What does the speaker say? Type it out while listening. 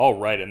All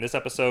right, in this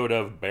episode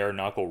of Bare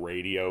Knuckle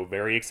Radio,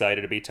 very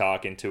excited to be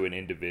talking to an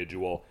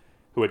individual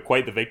who had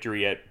quite the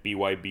victory at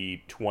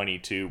BYB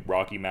 22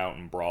 Rocky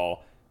Mountain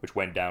Brawl, which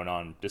went down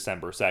on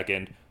December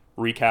 2nd,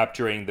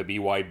 recapturing the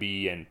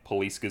BYB and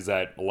Police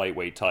Gazette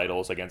lightweight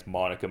titles against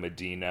Monica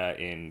Medina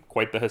in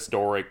quite the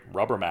historic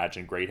rubber match,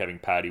 and great having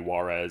Paty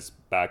Juarez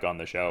back on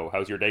the show.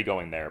 How's your day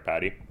going there,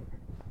 Paty?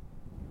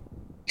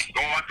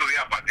 ¿Cómo va tu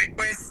día, Paty?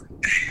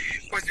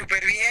 Pues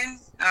súper bien,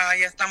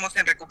 ya estamos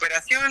en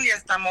recuperación, ya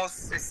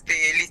estamos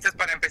listos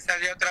para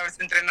empezar ya otra vez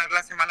a entrenar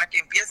la semana que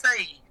empieza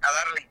y a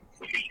darle.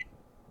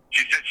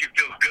 She said she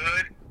feels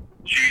good,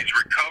 she's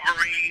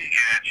recovering,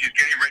 and she's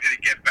getting ready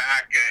to get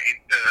back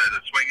into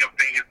the swing of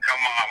things come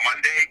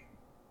Monday,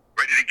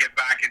 ready to get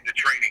back into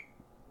training.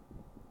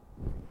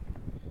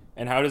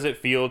 And how does it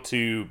feel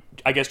to,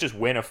 I guess, just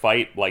win a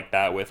fight like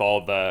that with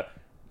all the,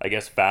 I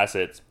guess,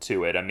 facets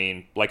to it? I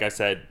mean, like I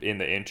said in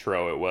the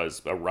intro, it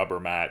was a rubber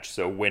match,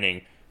 so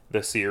winning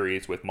the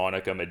series with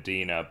Monica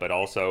Medina, but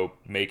also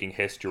making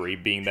history,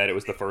 being that it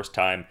was the first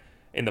time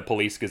in the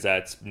Police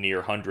Gazette's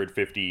near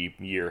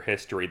 150-year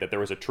history that there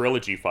was a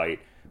trilogy fight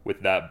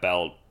with that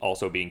belt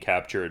also being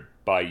captured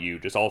by you.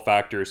 Just all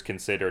factors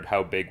considered,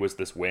 how big was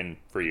this win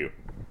for you?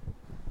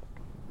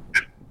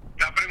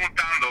 Está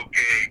preguntando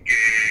que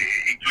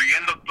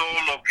incluyendo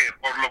todo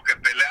por lo que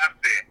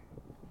peleaste,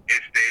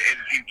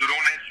 el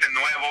cinturón ese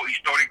nuevo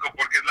histórico,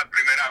 porque es la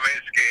primera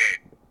vez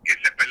que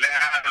se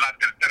pelea, la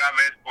tercera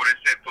vez por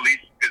ese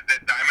Police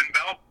Gazette Diamond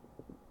Belt,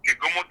 que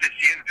cómo te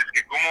sientes,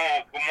 que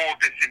cómo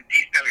te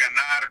sentiste al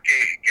ganar,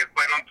 que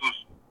fueron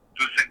tus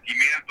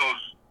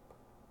sentimientos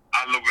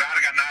al lograr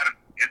ganar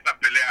esta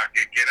pelea,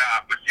 que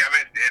era, pues ya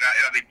ves,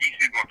 era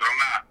difícil contra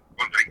una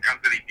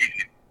contrincante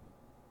difícil.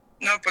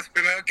 No, pues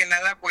primero que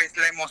nada, pues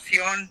la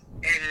emoción,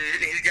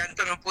 el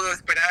llanto no pudo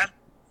esperar.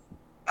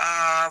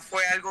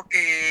 Fue algo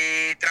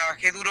que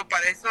trabajé duro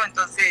para eso,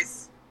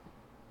 entonces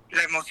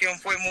la emoción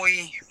fue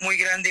muy, muy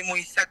grande y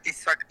muy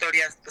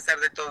satisfactoria a pesar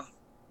de todo.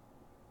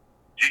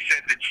 She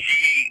said that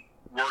she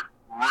worked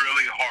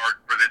really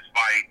hard for this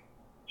fight.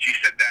 She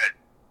said that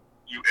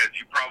as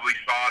you probably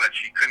saw, that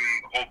she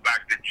couldn't hold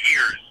back the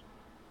tears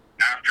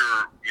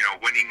after,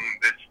 winning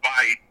this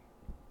fight,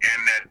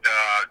 and that,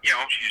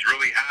 she's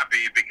really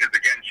happy because,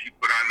 again, she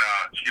put in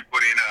a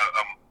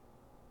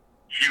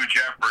huge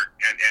effort,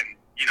 and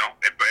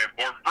it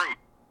bore fruit.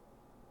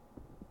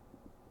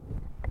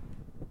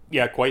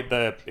 Yeah, quite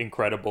the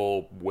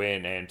incredible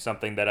win, and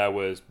something that I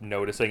was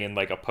noticing in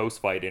like a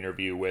post-fight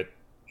interview with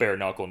Bare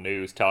Knuckle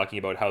News, talking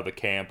about how the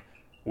camp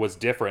was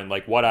different.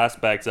 Like, what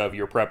aspects of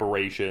your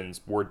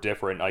preparations were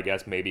different, I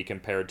guess, maybe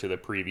compared to the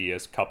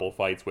previous couple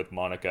fights with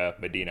Monica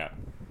Medina?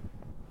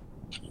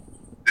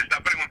 Te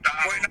está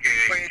preguntando que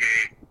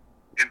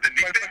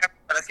 ¿entendiste? La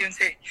preparación,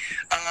 sí.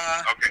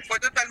 Okay. Fue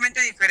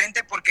totalmente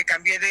diferente porque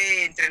cambié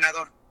de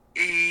entrenador.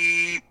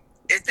 Y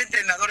este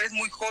entrenador es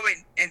muy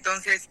joven,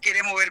 entonces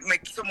me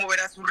quiso mover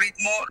a su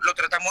ritmo, lo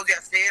tratamos de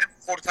hacer,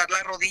 forzar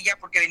la rodilla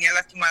porque venía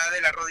lastimada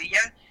de la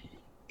rodilla,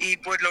 y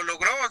pues lo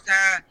logró. O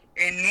sea,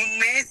 en un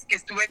mes que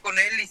estuve con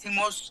él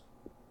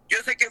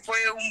yo sé que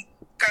fue un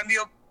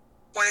cambio,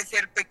 puede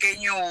ser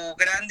pequeño o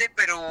grande,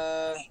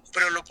 pero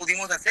lo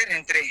pudimos hacer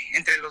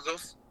entre los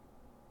dos.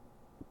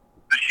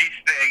 She's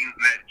saying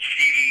that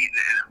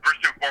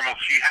first and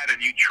foremost, she had a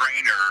new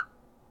trainer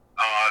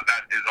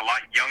that is a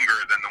lot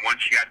younger than the one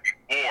she had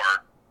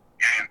before,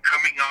 and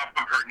coming off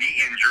of her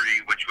knee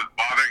injury, which was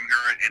bothering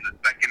her in the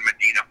second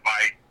Medina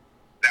fight,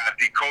 that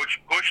the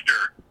coach pushed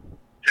her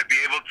to be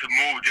able to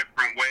move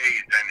different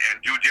ways and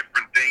do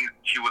different things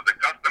she was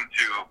accustomed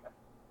to,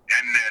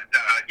 and that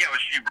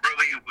she was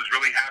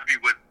really happy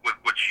with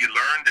what she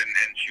learned,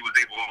 and she was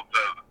able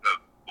to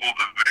pull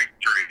the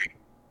victory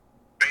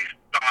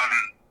based on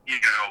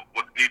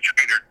what the new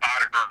trainer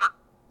taught her,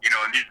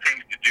 new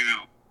things to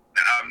do,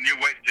 new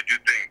ways to do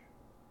things.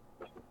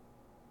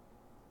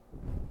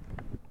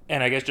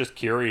 And I guess just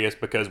curious,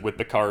 because with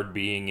the card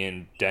being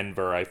in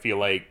Denver, I feel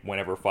like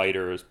whenever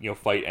fighters,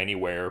 fight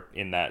anywhere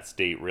in that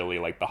state, really,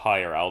 like the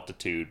higher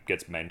altitude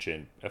gets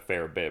mentioned a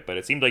fair bit. But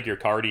it seemed like your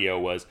cardio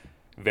was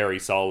very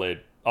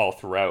solid all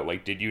throughout.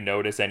 Like, did you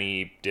notice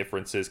any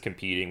differences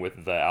competing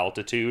with the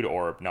altitude,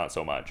 or not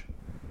so much?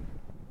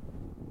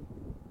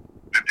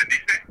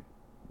 ¿Entendiste?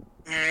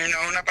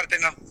 No, una parte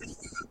no.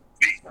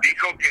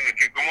 Dijo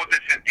que cómo te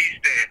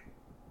sentiste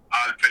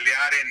al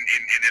pelear en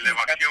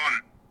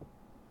elevación,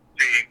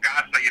 sí, en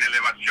casa y en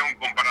elevación,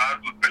 comparada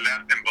a tus peleas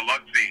en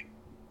Biloxi,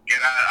 que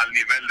era al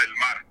nivel del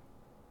mar.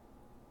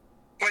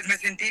 Pues me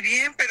sentí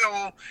bien,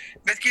 pero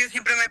ves que yo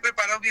siempre me he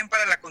preparado bien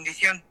para la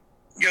condición.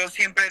 Yo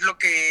siempre es lo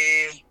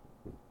que es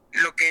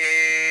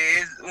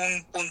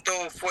un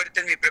punto fuerte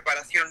en mi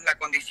preparación, la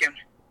condición.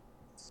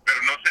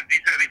 Pero no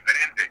sentiste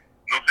diferente,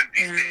 no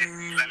sentiste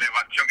la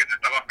elevación que te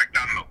estaba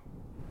afectando.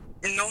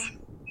 No.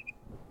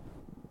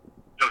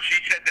 So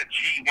she said that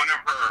one of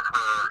her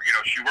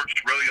she works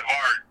really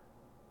hard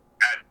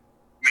at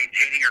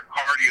maintaining her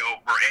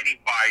cardio for any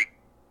fight,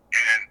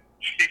 and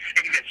she's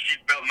saying that she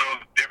felt no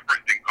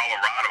difference in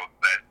Colorado.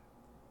 That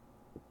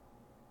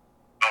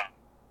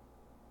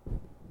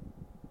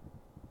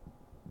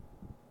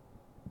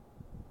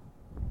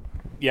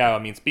yeah, I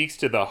mean, speaks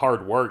to the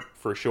hard work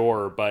for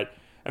sure. But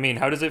I mean,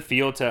 how does it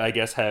feel to, I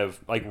guess, have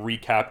like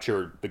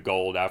recaptured the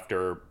gold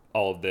after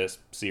all of this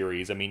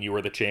series? I mean, you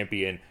were the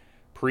champion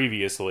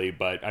previously,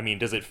 but I mean,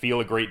 does it feel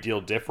a great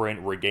deal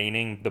different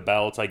regaining the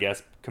belt, I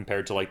guess,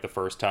 compared to like the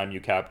first time you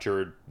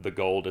captured the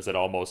gold? Is it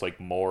almost like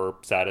more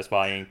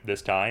satisfying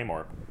this time,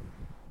 or?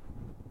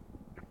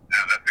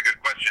 Now, that's a good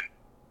question.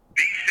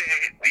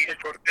 Dice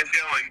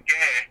Dylan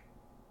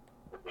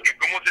que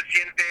cómo se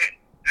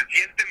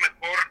siente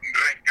mejor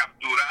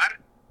recapturar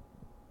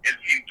el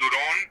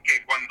cinturón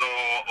que cuando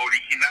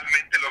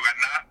originalmente lo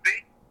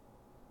ganaste,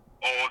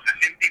 o se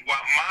siente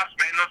igual, más o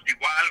menos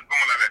igual,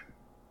 ¿cómo la ves?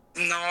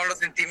 No, lo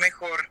sentí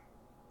mejor.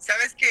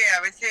 Sabes que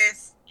a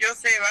veces, yo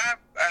sé,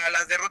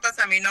 las derrotas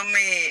a mí no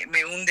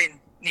me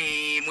hunden,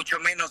 ni mucho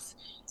menos.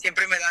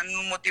 Siempre me dan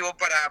un motivo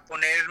para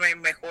ponerme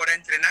mejor a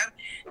entrenar,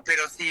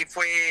 pero sí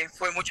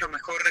fue mucho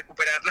mejor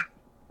recuperarlo.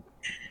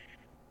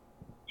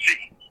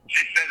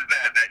 She says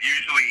that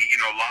usually,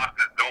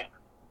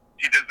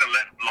 she doesn't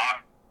let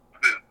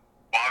losses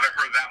bother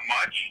her that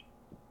much,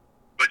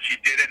 but she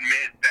did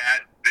admit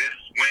that this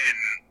win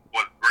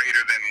was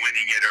greater than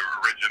winning it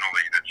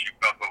originally, that she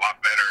felt a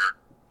lot better,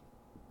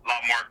 a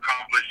lot more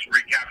accomplished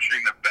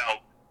recapturing the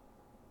belt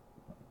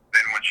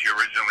than when she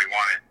originally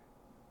wanted.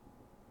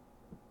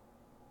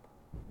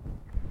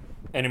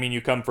 And I mean,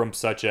 you come from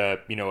such a,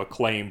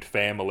 acclaimed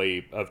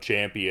family of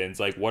champions.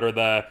 Like, what are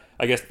the,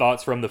 I guess,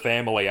 thoughts from the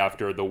family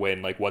after the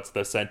win? Like, what's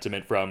the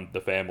sentiment from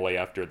the family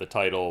after the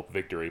title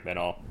victory and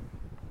all?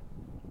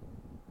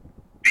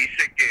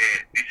 Dice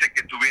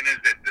que tú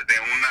vienes de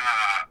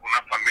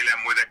una familia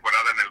muy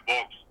decorada en el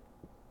box.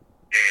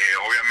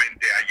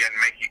 Obviamente allá en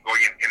México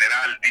y en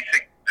general.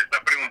 Dice, te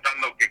está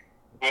preguntando que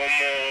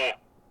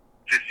cómo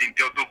se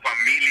sintió tu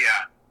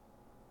familia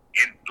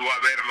en tú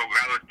haber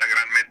logrado esta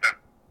gran meta.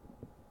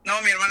 No,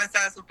 mi hermana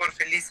estaba súper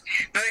feliz.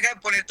 No deja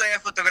de poner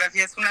todavía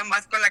fotografías, una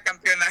más con la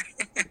campeona.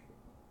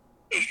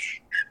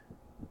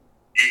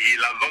 ¿Y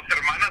las dos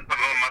hermanas o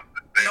no más?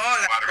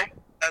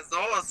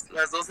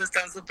 Las dos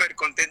están súper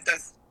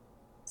contentas.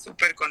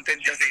 Súper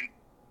contentas.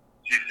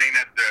 She's saying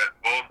that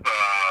both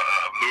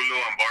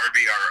Lulu and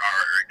Barbie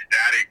are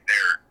ecstatic.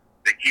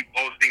 They keep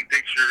posting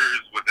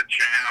pictures with the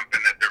champ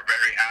and that they're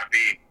very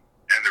happy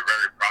and they're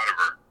very proud of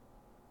her.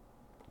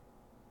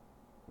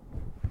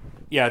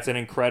 Yeah, it's an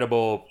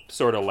incredible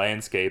sort of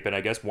landscape, and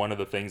I guess one of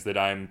the things that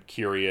I'm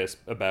curious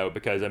about,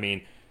 because I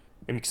mean,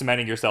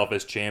 cementing yourself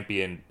as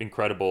champion,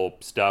 incredible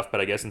stuff, but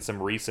I guess in some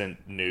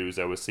recent news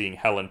I was seeing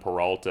Helen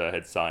Peralta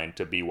had signed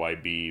to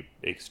BYB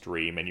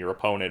Extreme, and your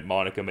opponent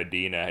Monica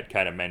Medina had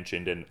kind of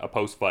mentioned in a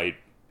post-fight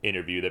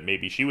interview that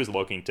maybe she was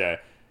looking to,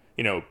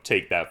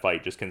 take that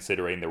fight, just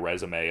considering the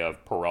resume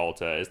of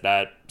Peralta. Is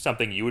that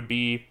something you would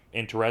be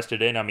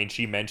interested in? I mean,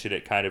 she mentioned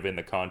it kind of in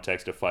the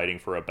context of fighting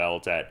for a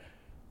belt at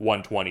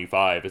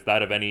 125. Is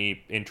that of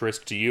any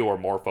interest to you, or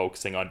more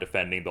focusing on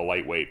defending the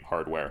lightweight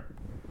hardware?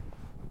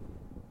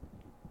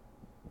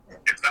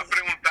 Está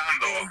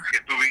preguntando que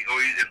tú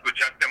hoy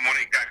escuchaste a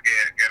Mónica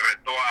que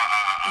retó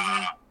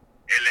a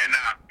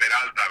Helena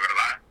Peralta,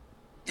 ¿verdad?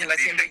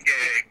 Dice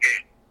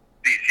que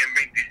sí,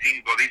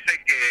 125.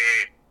 Dice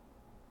que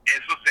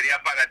eso sería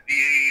para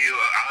ti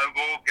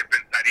algo que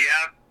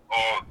pensarías,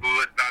 o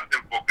tú estás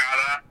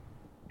enfocada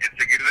en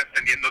seguir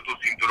defendiendo tu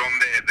cinturón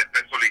de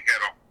peso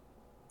ligero.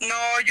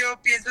 No,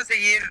 yo pienso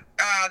seguir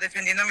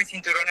defendiendo mi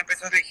cinturón en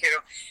peso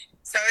ligero.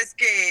 Sabes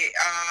que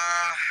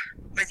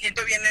me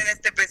siento bien en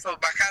este peso.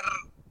 Bajar,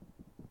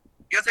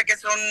 yo sé que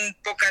son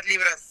pocas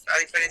libras, a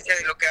diferencia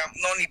de lo que...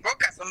 No, ni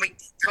pocas, son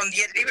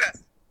 10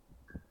 libras.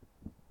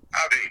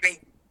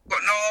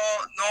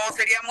 No,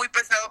 sería muy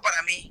pesado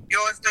para mí.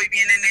 Yo estoy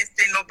bien en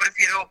no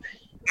prefiero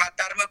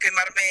matarme o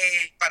quemarme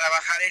para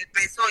bajar el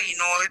peso y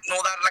no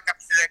dar la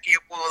capacidad que yo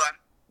puedo dar.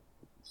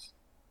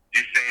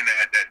 She's saying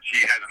that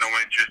she has no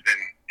interest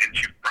and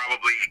she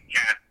probably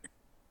can't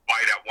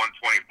fight at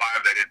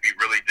 125, that it'd be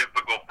really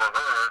difficult for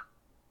her,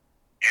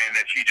 and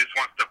that she just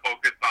wants to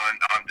focus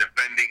on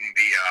defending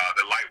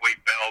the lightweight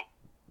belt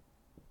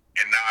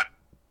and not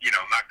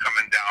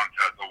coming down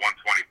to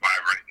 125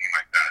 or anything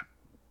like that.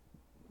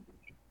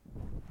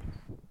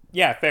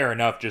 Yeah, fair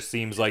enough. Just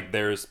seems like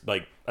there's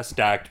like a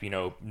stacked,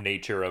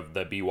 nature of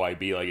the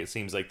BYB. Like it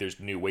seems like there's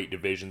new weight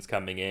divisions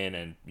coming in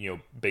and,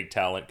 big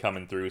talent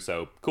coming through.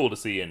 So cool to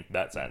see in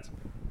that sense.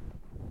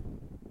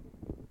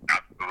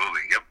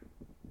 Absolutely. Yep.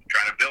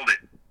 Trying to build it.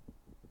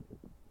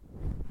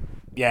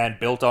 Yeah, and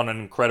built on an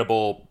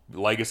incredible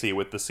legacy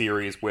with the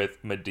series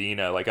with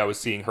Medina. Like I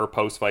was seeing her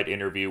post-fight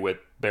interview with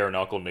Bare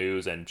Knuckle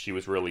News, and she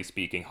was really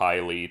speaking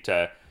highly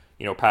to,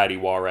 Paty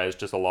Juarez,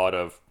 just a lot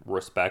of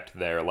respect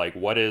there. Like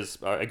what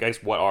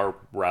are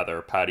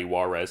Paty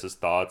Juarez's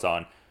thoughts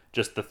on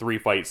just the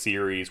 3-fight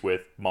series with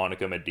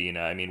Monica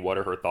Medina? I mean, what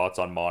are her thoughts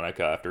on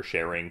Monica after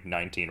sharing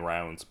 19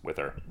 rounds with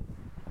her?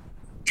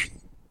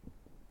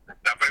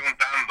 Está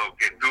preguntando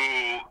que tú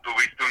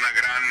tuviste una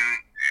gran,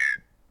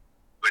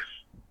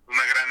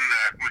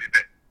 ¿cómo se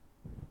dice?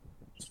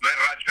 No es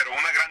racha, pero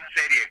una gran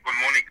serie con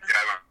Mónica.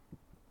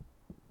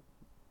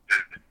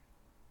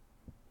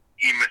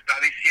 Y me está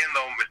diciendo,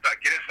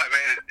 quiere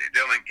saber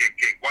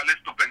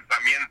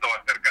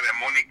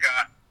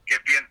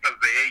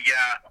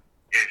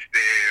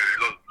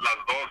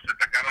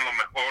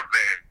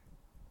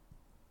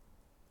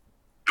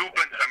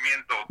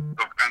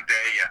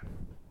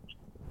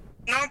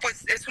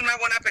es una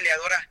buena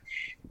peleadora.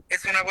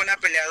 Es una buena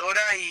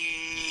peleadora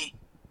y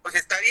pues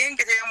está bien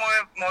que se haya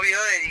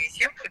movido de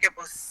división porque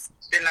pues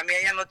en la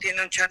mía ya no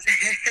tiene un chance.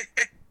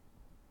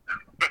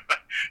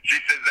 She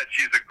says that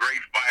she's a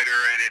great fighter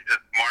and it's a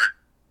smart,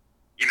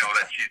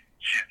 that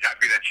she's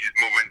happy that she's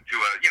moving to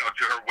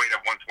to her weight of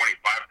 125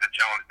 to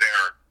challenge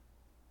there,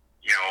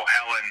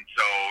 Helen.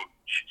 So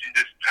she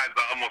just has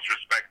the utmost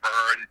respect for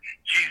her, and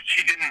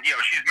she didn't,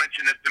 she's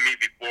mentioned this to me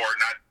before,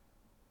 not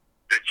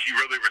that she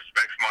really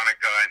respects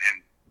Monica, and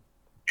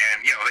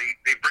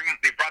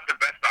they brought the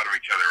best out of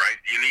each other,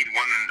 right? You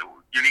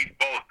need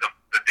both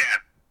to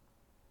dance,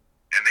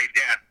 and they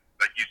danced,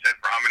 like you said,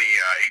 for how many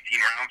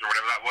 18 rounds or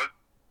whatever that was,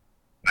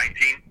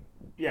 19.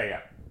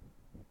 Yeah.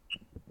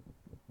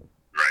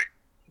 Right.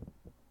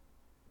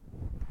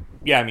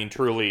 Yeah, I mean,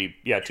 truly,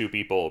 two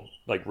people,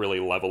 like, really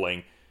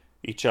leveling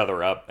each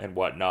other up and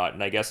whatnot.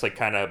 And I guess, like,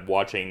 kind of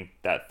watching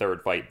that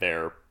third fight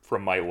there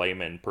from my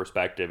layman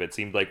perspective, it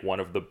seemed like one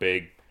of the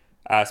big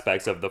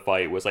aspects of the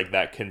fight was, like,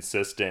 that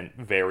consistent,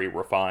 very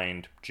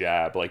refined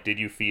jab. Like, did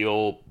you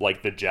feel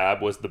like the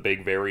jab was the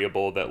big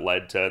variable that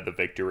led to the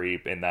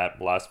victory in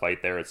that last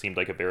fight there? It seemed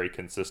like a very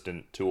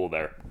consistent tool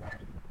there.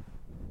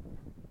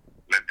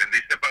 ¿Le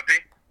entendiste, Paty?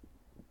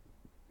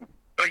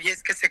 Oye,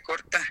 es que se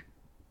corta.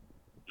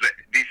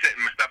 Dice,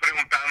 me está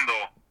preguntando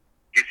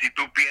que si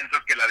tú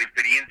piensas que la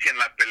diferencia en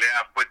la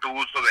pelea fue tu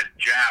uso del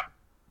jab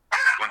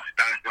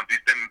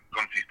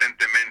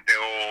consistentemente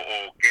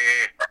o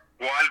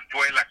cuál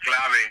fue la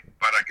clave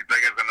para que te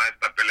hayas ganado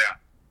esta pelea.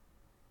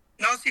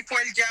 No, sí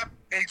fue el jab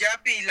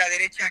y la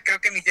derecha.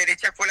 Creo que mi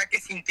derecha fue la que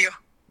sintió.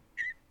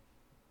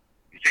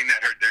 You're saying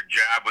that their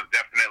jab was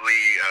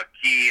definitely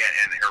key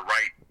and her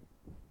right,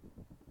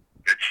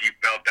 that she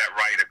felt that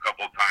right a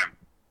couple times.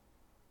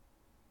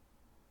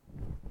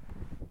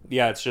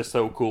 Yeah, it's just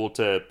so cool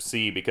to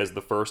see because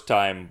the first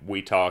time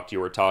we talked, you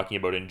were talking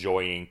about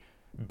enjoying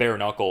bare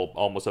knuckle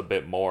almost a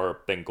bit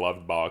more than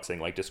gloved boxing,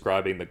 like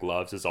describing the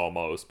gloves as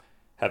almost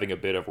having a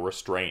bit of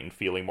restraint and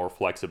feeling more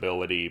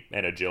flexibility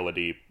and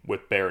agility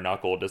with bare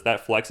knuckle. Does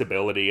that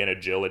flexibility and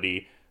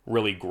agility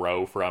really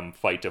grow from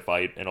fight to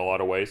fight in a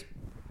lot of ways?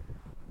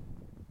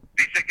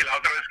 Dice que la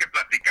otra vez que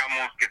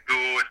platicamos que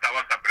tú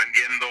estabas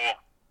aprendiendo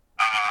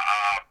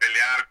a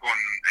pelear con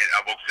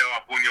a boxeo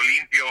a puño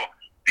limpio.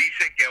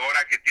 Dice que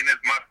ahora que tienes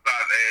más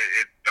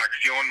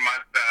tracción, más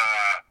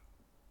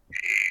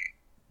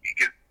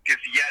que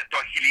si ya tu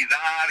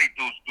agilidad y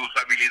tus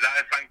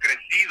habilidades han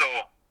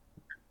crecido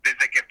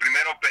desde que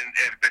primero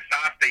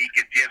empezaste y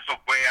que si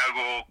eso fue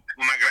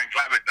una gran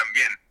clave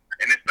también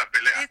en esta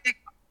pelea. Sí.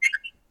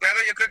 Claro,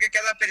 yo creo que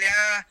cada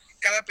pelea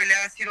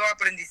ha sido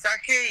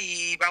aprendizaje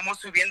y vamos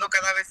subiendo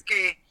cada vez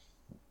que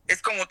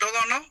es como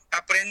todo, ¿no?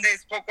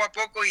 Aprendes poco a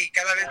poco y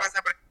cada vez vas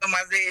aprendiendo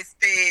más de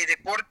este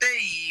deporte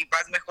y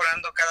vas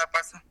mejorando cada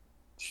paso.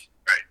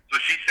 Right. So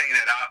she's saying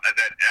that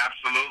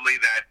absolutely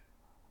that,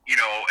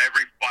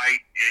 every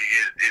fight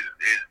is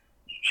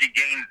she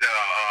gains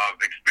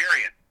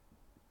experience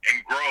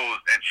and grows,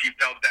 and she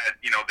felt that,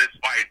 this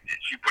fight,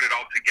 she put it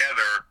all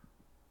together,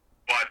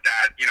 but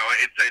that,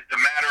 it's a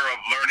matter of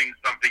learning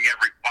something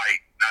every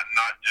fight,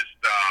 not just,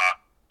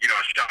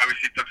 she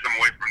obviously took some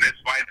away from this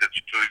fight that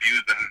she'll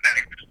use the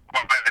next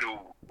fight,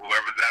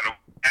 whoever that'll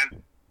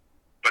end.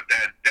 But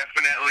that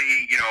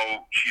definitely,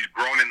 she's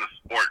grown in the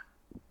sport,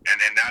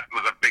 and that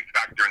was a big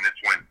factor in this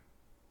win.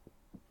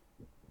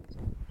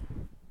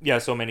 Yeah,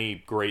 so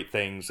many great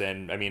things,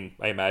 and I mean,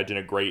 I imagine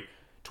a great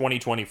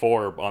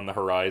 2024 on the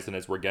horizon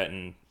as we're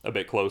getting a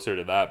bit closer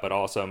to that, but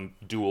awesome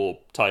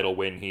dual title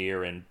win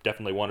here, and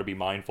definitely want to be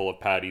mindful of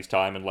Paty's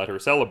time and let her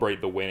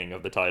celebrate the winning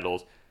of the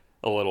titles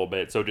a little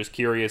bit. So just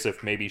curious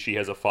if maybe she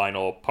has a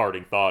final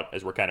parting thought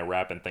as we're kind of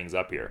wrapping things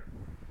up here.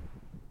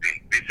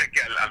 Dice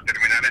que al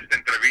terminar esta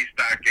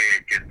entrevista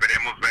que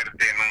esperemos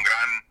verte en un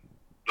gran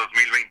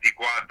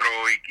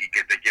 2024 y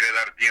que te quiere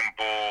dar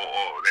tiempo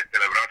de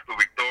celebrar tu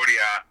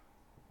victoria.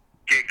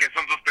 ¿Qué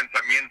son tus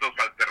pensamientos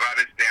al cerrar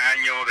este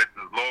año, de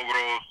tus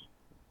logros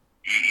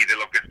y de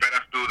lo que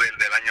esperas tú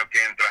del año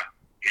que entra?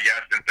 Que ya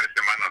es en 3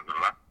 semanas,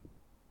 ¿verdad?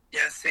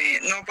 Ya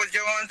sé. No, pues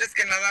yo antes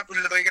que nada pues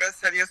le doy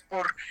gracias a Dios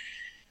por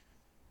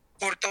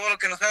todo lo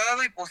que nos ha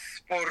dado y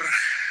pues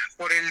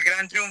por el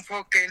gran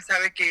triunfo que él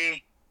sabe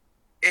que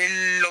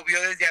él lo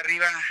vio desde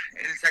arriba,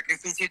 el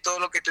sacrificio y todo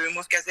lo que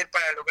tuvimos que hacer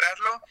para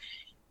lograrlo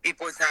y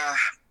pues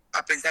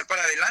a pensar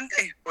para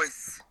adelante,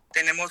 pues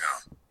tenemos que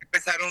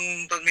empezar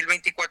un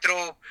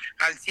 2024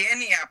 al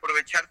 100 y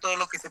aprovechar todo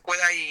lo que se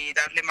pueda y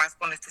darle más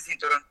con este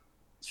cinturón.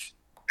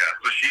 Yeah,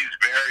 so she's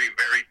very,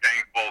 very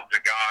thankful to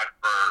God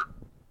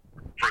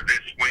for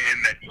this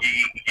win, that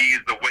he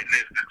is the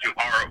witness to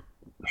how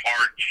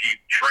hard she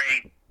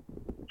trained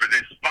for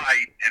this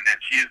fight, and that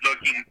she is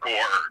looking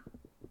for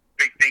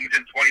big things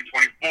in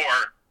 2024.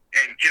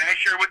 And can I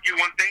share with you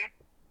one thing?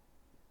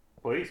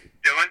 Please.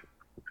 Dylan?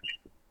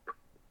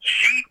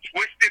 She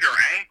twisted her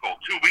ankle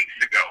 2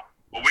 weeks ago,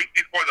 a week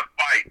before the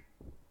fight,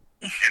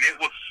 and it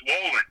was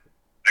swollen,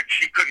 like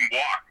she couldn't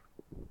walk.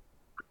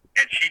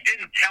 And she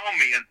didn't tell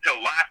me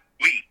until last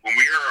week when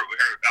we were,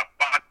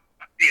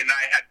 Paty and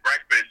I had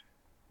breakfast,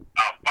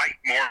 fight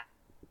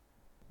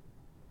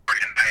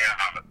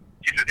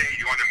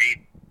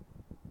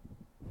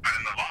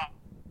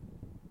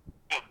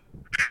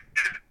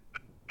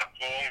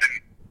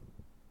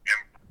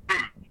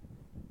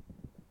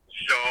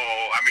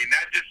mean,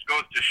 that just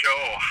goes to show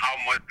how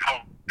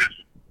this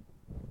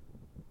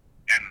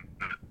and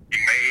she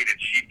made, and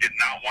she did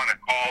not want to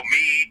call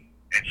me,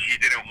 and she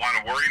didn't want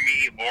to worry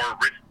me or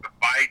risk the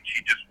fight.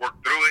 She just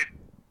worked through it.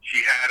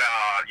 She had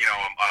a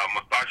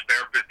massage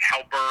therapist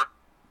help her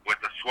with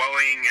the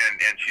swelling,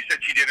 and she said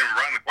she didn't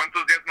run.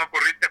 ¿Cuántos días no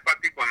corriste,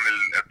 Paty, con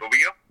el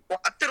tobillo?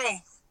 4.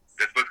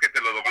 Después que te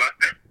lo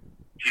doblaste.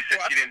 She said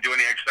she didn't do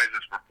any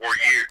exercises for 4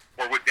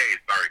 days,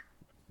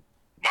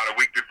 about a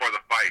week before the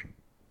fight.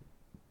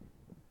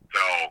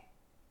 So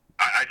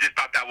I just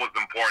thought that was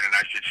important.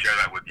 I should share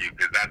that with you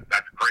because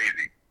that's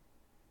crazy.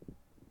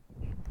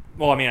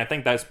 Well, I mean, I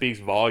think that speaks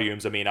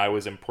volumes. I mean, I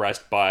was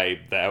impressed by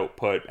the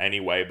output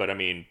anyway, but I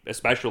mean,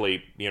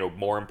 especially,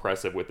 more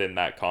impressive within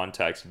that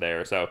context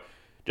there. So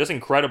just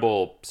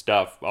incredible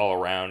stuff all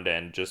around,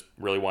 and just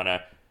really want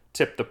to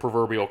tip the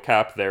proverbial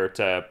cap there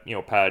to,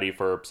 Paty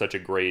for such a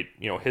great,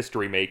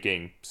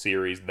 history-making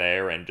series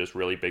there, and just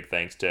really big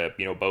thanks to,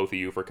 both of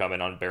you for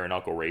coming on Bare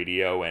Knuckle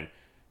Radio and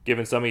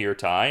giving some of your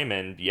time.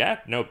 And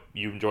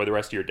you enjoy the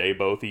rest of your day,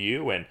 both of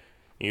you, and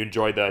you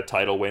enjoy the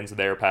title wins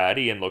there,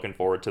 Paty, and looking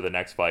forward to the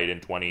next fight in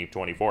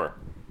 2024.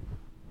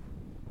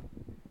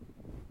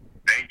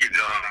 Thank you,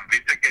 John.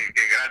 Dice que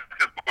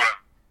gracias por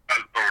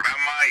el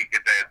programa y que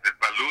te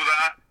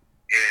saluda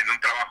en un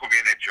trabajo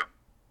bien hecho.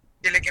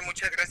 Dile que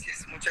muchas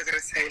gracias a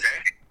él.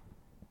 Okay.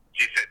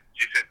 She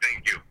said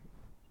thank you.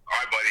 All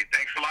right, buddy.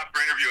 Thanks a lot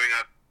for interviewing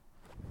us.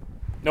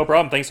 No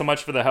problem. Thanks so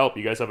much for the help.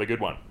 You guys have a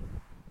good one.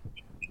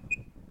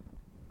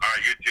 All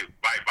right, you too.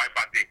 Bye,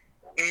 Paty.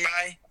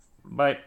 Bye. Bye.